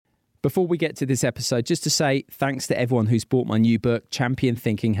Before we get to this episode, just to say thanks to everyone who's bought my new book, Champion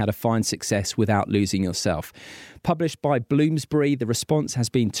Thinking: How to Find Success Without Losing Yourself. Published by Bloomsbury, the response has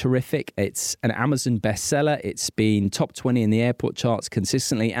been terrific. It's an Amazon bestseller. It's been top 20 in the airport charts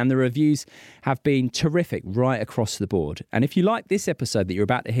consistently, and the reviews have been terrific right across the board. And if you like this episode that you're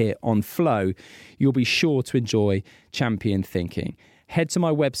about to hear on Flow, you'll be sure to enjoy Champion Thinking. Head to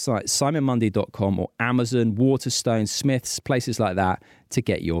my website, simonmundy.com, or Amazon, Waterstone, Smiths, places like that to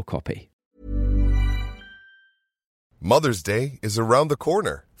get your copy. Mother's Day is around the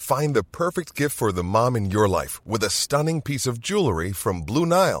corner. Find the perfect gift for the mom in your life with a stunning piece of jewelry from Blue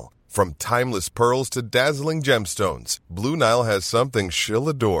Nile. From timeless pearls to dazzling gemstones, Blue Nile has something she'll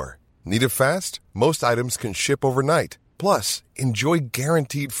adore. Need it fast? Most items can ship overnight. Plus, enjoy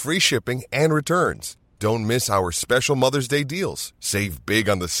guaranteed free shipping and returns. Don't miss our special Mother's Day deals. Save big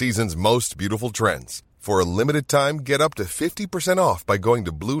on the season's most beautiful trends. For a limited time, get up to 50% off by going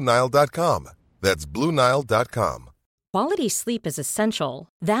to BlueNile.com. That's BlueNile.com. Quality sleep is essential.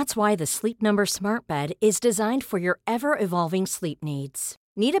 That's why the Sleep Number Smart Bed is designed for your ever-evolving sleep needs.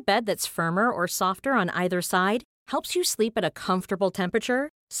 Need a bed that's firmer or softer on either side? Helps you sleep at a comfortable temperature?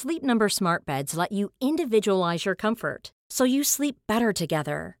 Sleep Number Smart Beds let you individualize your comfort, so you sleep better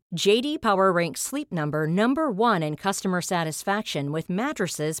together. J.D. Power ranks Sleep Number number 1 in customer satisfaction with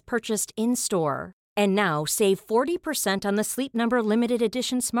mattresses purchased in-store. And now, save 40% on the Sleep Number Limited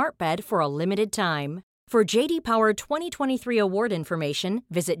Edition Smart Bed for a limited time. For J.D. Power 2023 award information,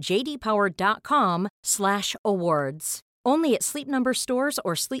 visit jdpower.com/awards. Only at Sleep Number stores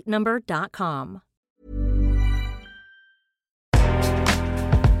or sleepnumber.com.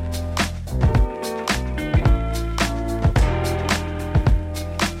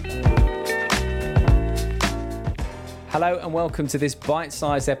 Hello and welcome to this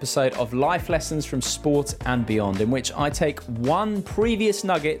bite-sized episode of Life Lessons from Sport and Beyond, in which I take one previous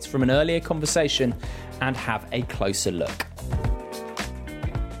nugget from an earlier conversation and have a closer look.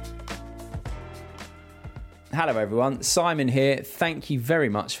 Hello everyone, Simon here. Thank you very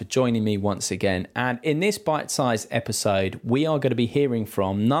much for joining me once again. And in this bite-sized episode, we are going to be hearing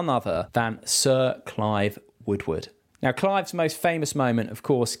from none other than Sir Clive Woodward. Now, Clive's most famous moment, of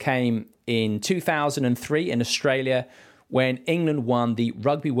course, came in 2003 in Australia when England won the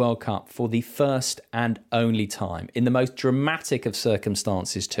Rugby World Cup for the first and only time, in the most dramatic of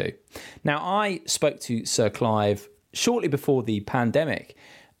circumstances too. Now, I spoke to Sir Clive shortly before the pandemic,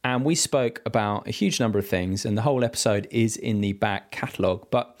 and we spoke about a huge number of things, and the whole episode is in the back catalogue.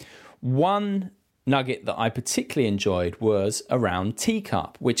 But one nugget that I particularly enjoyed was around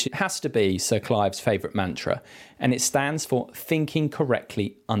teacup, which has to be Sir Clive's favourite mantra, and it stands for thinking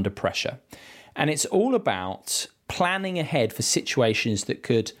correctly under pressure. And it's all about planning ahead for situations that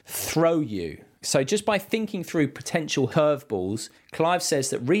could throw you. So just by thinking through potential curveballs, Clive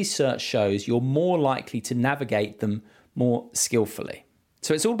says that research shows you're more likely to navigate them more skillfully.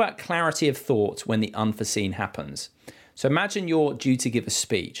 So it's all about clarity of thought when the unforeseen happens. So imagine you're due to give a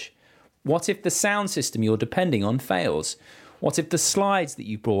speech. What if the sound system you're depending on fails? What if the slides that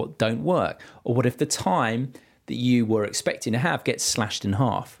you brought don't work? Or what if the time that you were expecting to have gets slashed in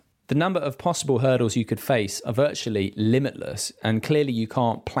half? The number of possible hurdles you could face are virtually limitless, and clearly you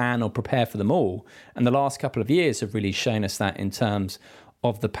can't plan or prepare for them all. And the last couple of years have really shown us that in terms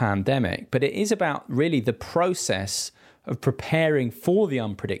of the pandemic. But it is about really the process of preparing for the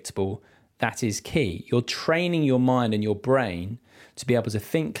unpredictable that is key. You're training your mind and your brain to be able to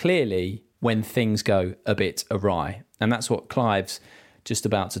think clearly when things go a bit awry. And that's what Clive's just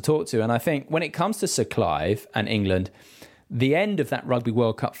about to talk to. And I think when it comes to Sir Clive and England, the end of that Rugby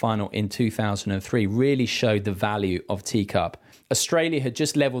World Cup final in 2003 really showed the value of teacup. Australia had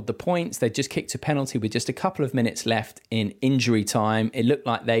just levelled the points. They'd just kicked a penalty with just a couple of minutes left in injury time. It looked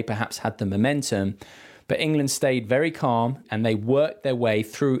like they perhaps had the momentum. But England stayed very calm and they worked their way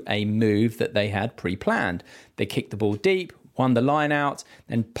through a move that they had pre-planned. They kicked the ball deep, won the line out,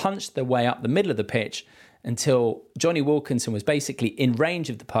 then punched their way up the middle of the pitch until Johnny Wilkinson was basically in range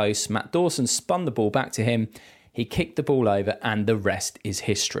of the post. Matt Dawson spun the ball back to him. He kicked the ball over and the rest is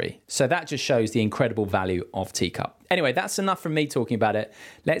history. So that just shows the incredible value of teacup. Anyway, that's enough from me talking about it.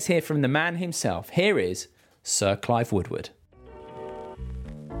 Let's hear from the man himself. Here is Sir Clive Woodward.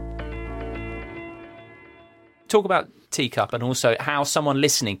 Talk about teacup and also how someone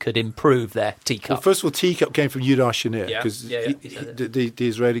listening could improve their teacup. Well, first of all, teacup came from Yudar Shanir, because the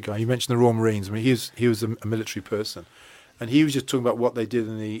Israeli guy. You mentioned the Royal Marines. I mean, he was a military person, and he was just talking about what they did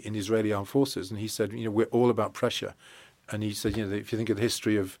in the Israeli armed forces. And he said, we're all about pressure. And he said, if you think of the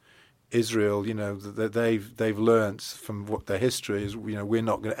history of Israel, that they've learnt from what their history is. We're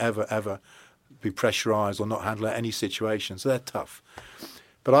not going to ever be pressurised or not handle any situation. So they're tough.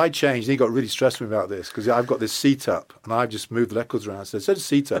 But I changed, and he got really stressed with me about this because I've got this seat up, and I've just moved the records around. So instead of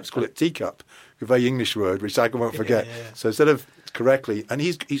seat up, let's call it teacup, a very English word, which I won't forget. Yeah. So instead of correctly, and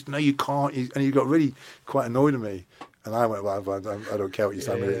he's no, you can't, and he got really quite annoyed at me. And I went, well, I don't care what you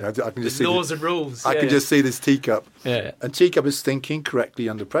say. Yeah. I can just see laws and rules. I can just see this teacup. Yeah. And teacup is thinking correctly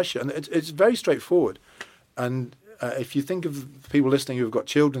under pressure, and it's very straightforward. And if you think of people listening who've got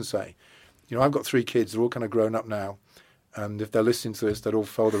children, say, I've got 3 kids. They're all kind of grown up now. And if they're listening to this, they'd all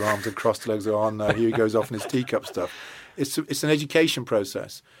fold their arms and cross their legs and go, oh, no, here he goes off in his teacup stuff. It's an education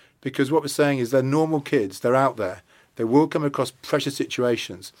process, because what we're saying is they're normal kids. They're out there. They will come across pressure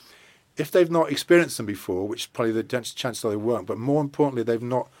situations. If they've not experienced them before, which probably the chances are they won't, but more importantly, they've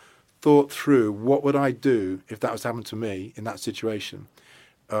not thought through what would I do if that was happened to me in that situation,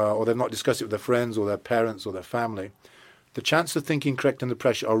 or they've not discussed it with their friends or their parents or their family, the chance of thinking correct under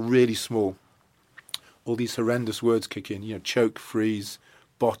pressure are really small. All these horrendous words kick in, choke, freeze,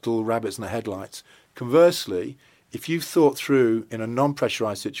 bottle, rabbits in the headlights. Conversely, if you've thought through in a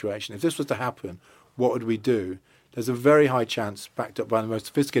non-pressurized situation, if this was to happen, what would we do? There's a very high chance, backed up by the most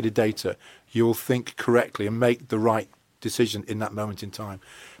sophisticated data, you'll think correctly and make the right decision in that moment in time.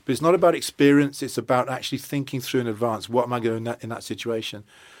 But it's not about experience, it's about actually thinking through in advance, what am I going to do in that situation?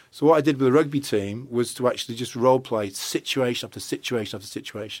 So what I did with the rugby team was to actually just role-play situation after situation after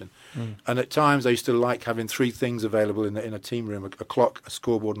situation. And at times I used to like having 3 things available in a team room, a clock, a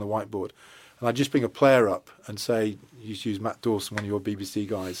scoreboard and a whiteboard. And I'd just bring a player up and say, you use Matt Dawson, one of your BBC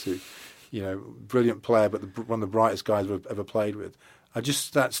guys, who, brilliant player, but one of the brightest guys I've ever played with. I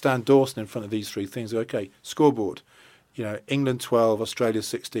just stand Dawson in front of these 3 things. Okay, scoreboard, England 12, Australia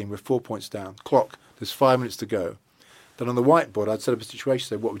 16, we're 4 points down. Clock, there's 5 minutes to go. Then on the whiteboard, I'd set up a situation,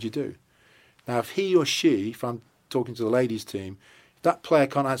 say, what would you do? Now, if he or she, if I'm talking to the ladies' team, if that player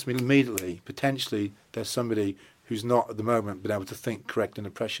can't answer me immediately, potentially there's somebody who's not at the moment been able to think correct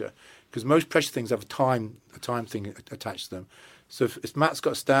under pressure. Because most pressure things have a time thing attached to them. So if Matt's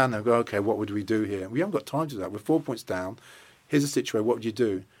got to stand there and go, okay, what would we do here? We haven't got time to do that. We're 4 points down. Here's the situation. What would you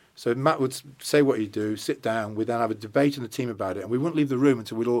do? So Matt would say what he'd do, sit down, we'd then have a debate in the team about it, and we wouldn't leave the room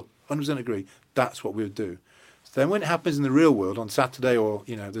until we'd all 100% agree that's what we would do. So then when it happens in the real world on Saturday or,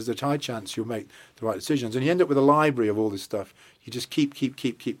 there's a high chance you'll make the right decisions. And you end up with a library of all this stuff. You just keep.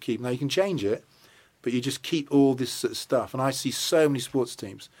 Now, you can change it, but you just keep all this sort of stuff. And I see so many sports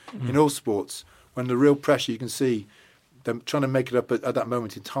teams, in all sports, when the real pressure, you can see them trying to make it up at that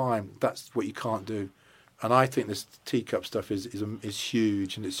moment in time. That's what you can't do. And I think this teacup stuff is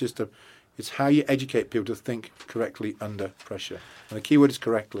huge. And it's how you educate people to think correctly under pressure. And the key word is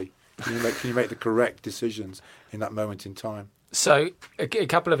correctly. Can you make the correct decisions in that moment in time? So a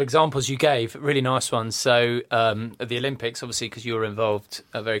couple of examples you gave, really nice ones. So at the Olympics, obviously, because you were involved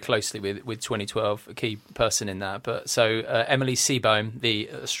very closely with 2012, a key person in that. But so Emily Seebohm, the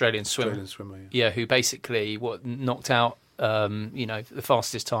Australian swimmer, who basically knocked out the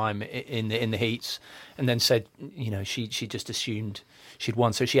fastest time in the heats, and then said she just assumed she'd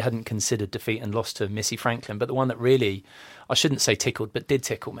won, so she hadn't considered defeat and lost to Missy Franklin. But the one that really, I shouldn't say tickled, but did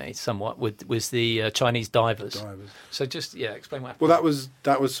tickle me somewhat, was the Chinese divers. So just explain what happened. Well,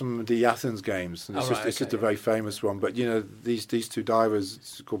 that was from the Athens Games. And it's just a very famous one. But these 2 divers,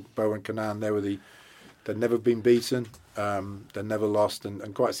 it's called Bo and Kanan, they'd never been beaten, they'd never lost,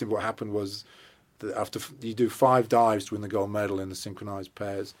 and quite simply what happened was that after you do 5 dives to win the gold medal in the synchronized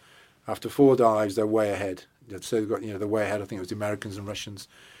pairs, after 4 dives they're way ahead. So they've got they're way ahead. I think it was the Americans and Russians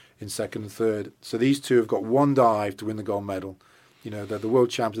in second and third. So these 2 have got 1 dive to win the gold medal. They're the world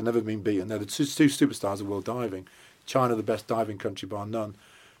champions. They've never been beaten. They're the 2 superstars of world diving. China, the best diving country bar none.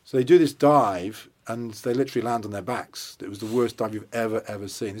 So they do this dive and they literally land on their backs. It was the worst dive you've ever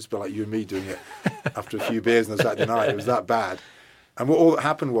seen. It's a bit like you and me doing it after a few beers on a Saturday night. It was that bad. And all that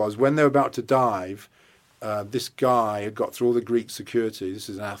happened was when they were about to dive, this guy had got through all the Greek security. This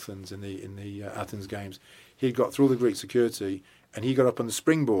is in Athens, in the Athens Games. He had got through all the Greek security, and he got up on the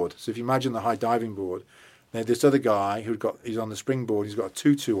springboard. So if you imagine the high diving board, now this other guy he's on the springboard. He's got a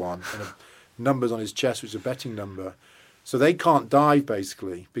tutu on and numbers on his chest, which is a betting number. So they can't dive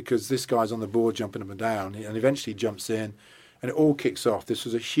basically because this guy's on the board jumping up and down, and eventually he jumps in, and it all kicks off. This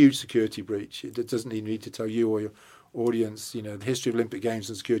was a huge security breach. It doesn't even need to tell you or your audience, the history of Olympic Games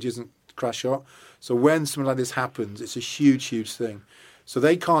and security isn't crash shot. So when something like this happens, it's a huge thing. So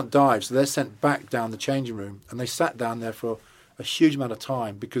they can't dive, so they're sent back down the changing room, and they sat down there for a huge amount of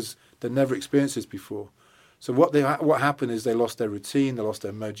time because they'd never experienced this before. So what happened is they lost their routine, they lost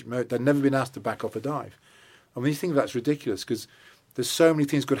their mode. They'd never been asked to back off a dive. I mean, you think that's ridiculous because there's so many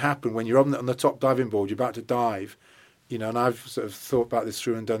things could happen when you're on the top diving board, you're about to dive, and I've sort of thought about this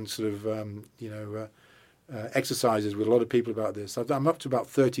through and done sort of, exercises with a lot of people about this. I'm up to about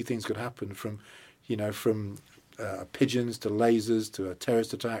 30 things could happen from pigeons to lasers to a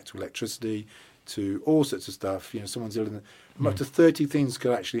terrorist attack to electricity to all sorts of stuff. Someone's ill. I'm up to 30 things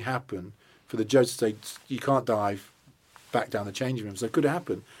could actually happen for the judge to say, you can't dive back down the changing room. So could it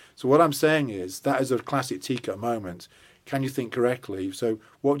happen? So what I'm saying is that is a classic teacup moment. Can you think correctly? So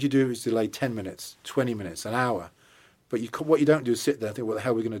what would you do if it's delayed 10 minutes, 20 minutes, an hour? But what you don't do is sit there and think, what the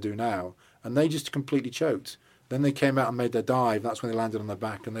hell are we going to do now? And they just completely choked. Then they came out and made their dive. That's when they landed on their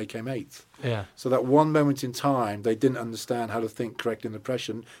back and they came 8th. Yeah. So that one moment in time, they didn't understand how to think correctly under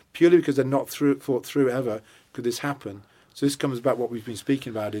pressure, purely because they're not thought through ever, could this happen? So this comes back what we've been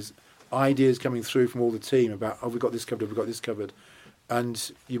speaking about is ideas coming through from all the team about, we've got this covered, we've got this covered.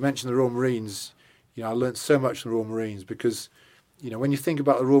 And you mentioned the Royal Marines. I learned so much from the Royal Marines because, when you think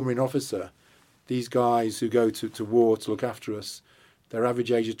about the Royal Marine officer, these guys who go to war to look after us, their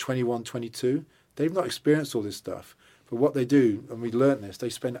average age is 21, 22. They've not experienced all this stuff. But what they do, and we learnt this, they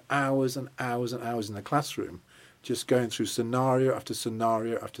spend hours and hours and hours in the classroom just going through scenario after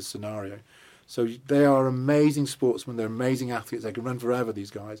scenario after scenario. So they are amazing sportsmen. They're amazing athletes. They can run forever,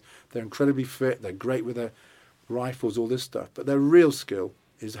 these guys. They're incredibly fit. They're great with their rifles, all this stuff. But their real skill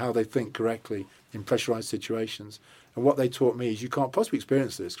is how they think correctly in pressurized situations. And what they taught me is you can't possibly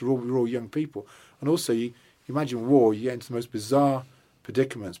experience this because we're all young people. And also, you imagine war, you get into the most bizarre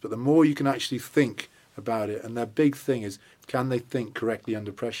predicaments, but the more you can actually think about it, and their big thing is, can they think correctly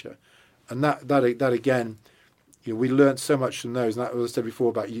under pressure? And that again, we learned so much from those. And that was I said before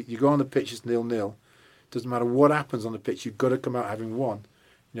about you go on the pitch, it's 0-0. Doesn't matter what happens on the pitch, you've got to come out having won.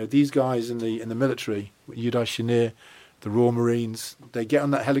 These guys in the military, Uday Shanir, the Royal Marines, they get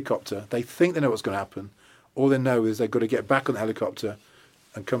on that helicopter. They think they know what's going to happen. All they know is they've got to get back on the helicopter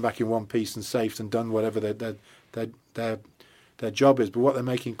and come back in one piece and safe and done whatever their job is. But what they're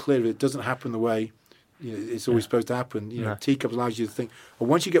making clear, it doesn't happen the way it's always supposed to happen. Teacup allows you to think. Well,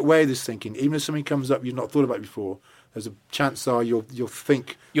 once you get away with this thinking, even if something comes up you've not thought about it before, there's a chance you'll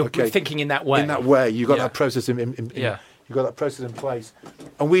think. You're thinking in that way. In that way, you've got that process You've got that process in place.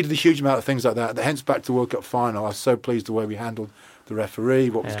 And we did a huge amount of things like that. Hence back to the World Cup final, I was so pleased the way we handled the referee,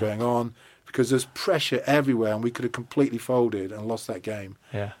 what was going on, because there's pressure everywhere and we could have completely folded and lost that game.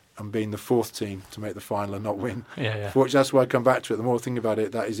 Yeah. And being the 4th team to make the final and not win. Yeah. Fortunately, that's why I come back to it. The more I think about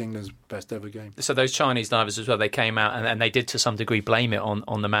it, that is England's best ever game. So those Chinese divers as well, they came out and they did to some degree blame it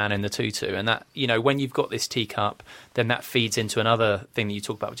on the man in the tutu. And that, when you've got this teacup, then that feeds into another thing that you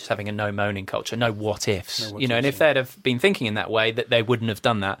talk about, which is having a no moaning culture, no what ifs. And if they'd have been thinking in that way, that they wouldn't have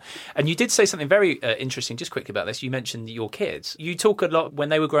done that. And you did say something very interesting just quickly about this. You mentioned your kids. You talk a lot when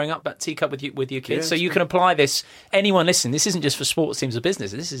they were growing up about teacup with your kids. So you can apply this. Anyone listening, this isn't just for sports teams or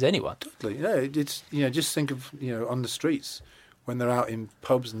business. This is anyone. Totally. It's just think of on the streets when they're out in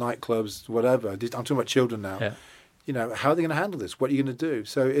pubs, nightclubs, whatever. I'm talking about children now. Yeah. How are they going to handle this? What are you going to do?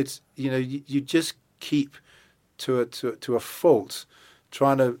 So it's you just keep to a fault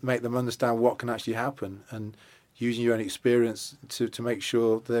trying to make them understand what can actually happen and using your own experience to make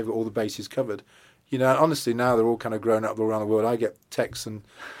sure that they've got all the bases covered. Honestly, now they're all kind of grown up all around the world. I get texts and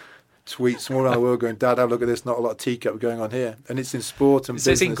tweets from all around the world going, Dad, have a look at this, not a lot of teacup going on here. And it's in sport and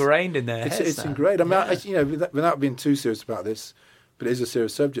business. It's ingrained in their heads. It's ingrained. Without being too serious about this, but it is a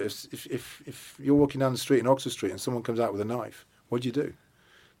serious subject. If you're walking down the street in Oxford Street and someone comes out with a knife, what do you do?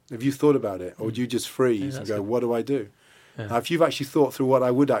 Have you thought about it? Or do you just freeze and go, what do I do? Yeah. Now, if you've actually thought through what I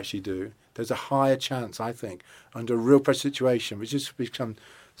would actually do, there's a higher chance, I think, under a real pressure situation, which just become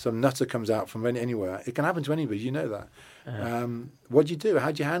some nutter comes out from anywhere. It can happen to anybody, you know that. What do you do?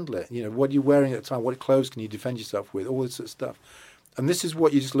 How do you handle it? What are you wearing at the time? What clothes can you defend yourself with? All this sort of stuff. And this is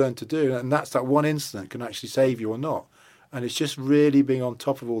what you just learn to do. And that's that one incident can actually save you or not. And it's just really being on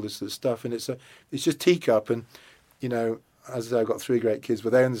top of all this sort of stuff. And it's just teacup. And, as I say, I've got 3 great kids,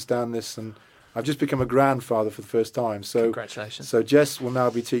 but they understand this. And I've just become a grandfather for the first time. So congratulations. So Jess will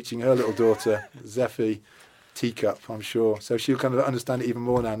now be teaching her little daughter, Zeffie, teacup, I'm sure. So she'll kind of understand it even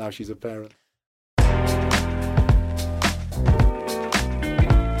more now she's a parent.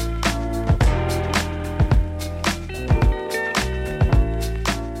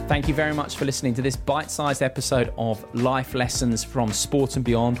 Thank you very much for listening to this bite-sized episode of Life Lessons from Sport and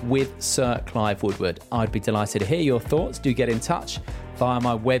Beyond with Sir Clive Woodward. I'd be delighted to hear your thoughts. Do get in touch via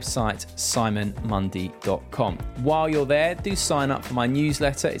my website, simonmundy.com. While you're there, do sign up for my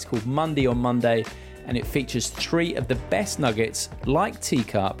newsletter. It's called Mundy on Monday, and it features 3 of the best nuggets, like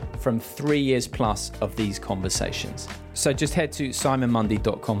teacup, from 3 years plus of these conversations. So just head to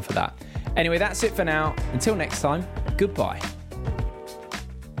simonmundy.com for that. Anyway, that's it for now. Until next time, goodbye.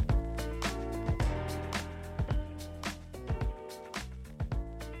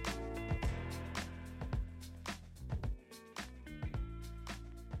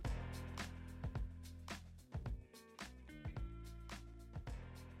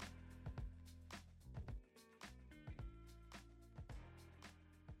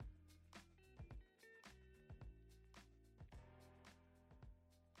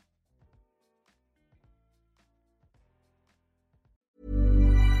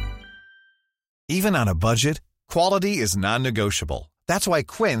 Even on a budget, quality is non-negotiable. That's why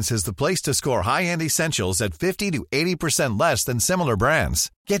Quince is the place to score high-end essentials at 50 to 80% less than similar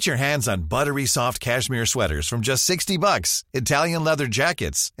brands. Get your hands on buttery soft cashmere sweaters from just $60, Italian leather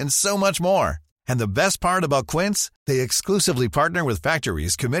jackets, and so much more. And the best part about Quince, they exclusively partner with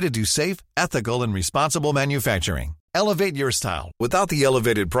factories committed to safe, ethical, and responsible manufacturing. Elevate your style without the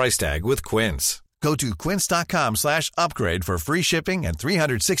elevated price tag with Quince. Go to quince.com/upgrade for free shipping and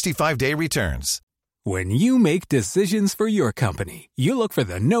 365-day returns. When you make decisions for your company, you look for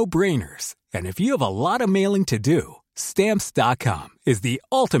the no-brainers. And if you have a lot of mailing to do, Stamps.com is the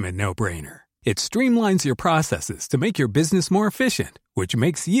ultimate no-brainer. It streamlines your processes to make your business more efficient, which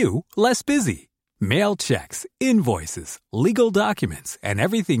makes you less busy. Mail checks, invoices, legal documents, and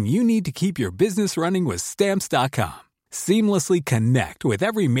everything you need to keep your business running with Stamps.com. Seamlessly connect with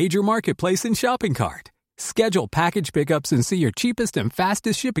every major marketplace and shopping cart. Schedule package pickups and see your cheapest and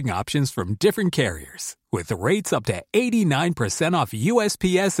fastest shipping options from different carriers, with rates up to 89% off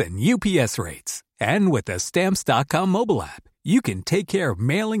USPS and UPS rates. And with the Stamps.com mobile app, you can take care of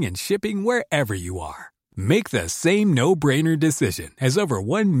mailing and shipping wherever you are. Make the same no-brainer decision as over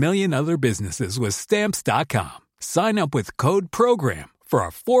 1 million other businesses with Stamps.com. Sign up with code PROGRAM for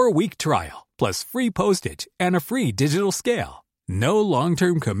a 4-week trial, plus free postage and a free digital scale. No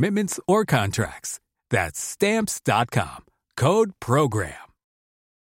long-term commitments or contracts. That's Stamps.com. Code PROGRAM.